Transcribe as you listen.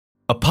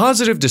A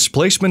positive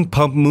displacement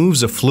pump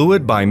moves a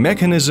fluid by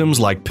mechanisms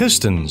like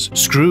pistons,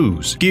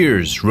 screws,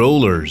 gears,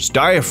 rollers,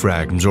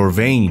 diaphragms, or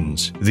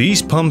vanes.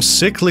 These pumps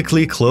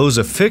cyclically close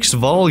a fixed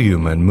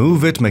volume and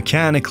move it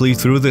mechanically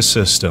through the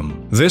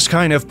system. This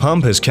kind of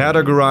pump is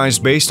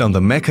categorized based on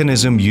the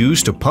mechanism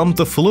used to pump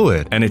the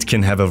fluid, and it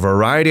can have a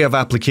variety of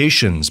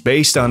applications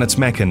based on its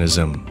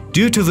mechanism.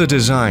 Due to the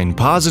design,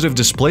 positive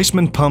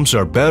displacement pumps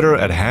are better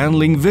at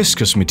handling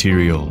viscous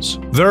materials.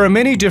 There are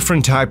many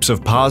different types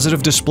of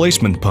positive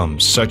displacement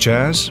pumps, such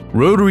as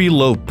Rotary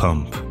Lobe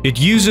Pump. It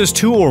uses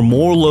 2 or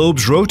more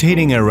lobes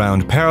rotating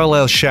around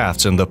parallel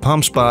shafts in the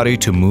pump's body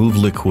to move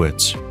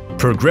liquids.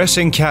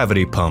 Progressing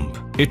Cavity Pump.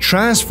 It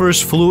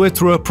transfers fluid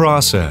through a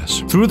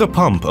process, through the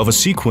pump of a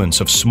sequence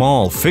of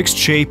small,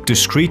 fixed-shaped,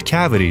 discrete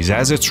cavities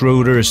as its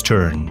rotor is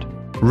turned.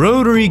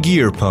 Rotary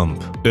Gear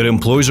Pump. It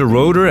employs a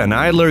rotor and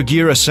idler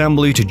gear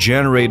assembly to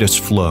generate its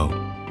flow.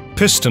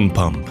 Piston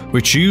Pump,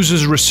 which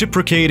uses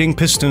reciprocating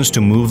pistons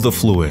to move the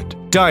fluid.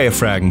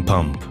 Diaphragm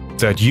Pump,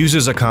 that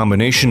uses a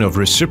combination of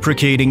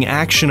reciprocating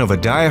action of a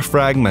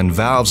diaphragm and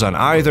valves on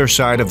either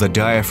side of the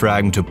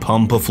diaphragm to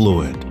pump a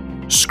fluid.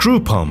 Screw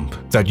Pump,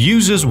 that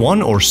uses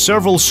one or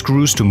several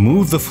screws to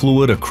move the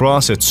fluid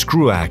across its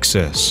screw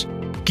axis.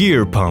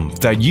 Gear Pump,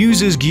 that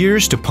uses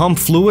gears to pump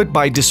fluid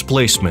by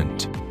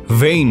displacement.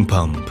 Vane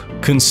Pump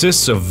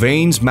consists of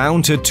vanes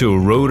mounted to a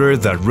rotor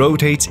that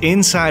rotates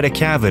inside a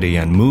cavity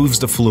and moves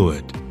the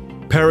fluid.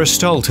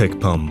 Peristaltic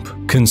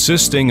Pump,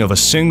 consisting of a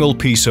single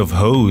piece of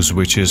hose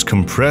which is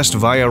compressed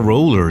via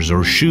rollers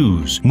or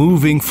shoes,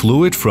 moving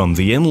fluid from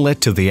the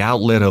inlet to the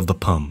outlet of the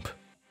pump.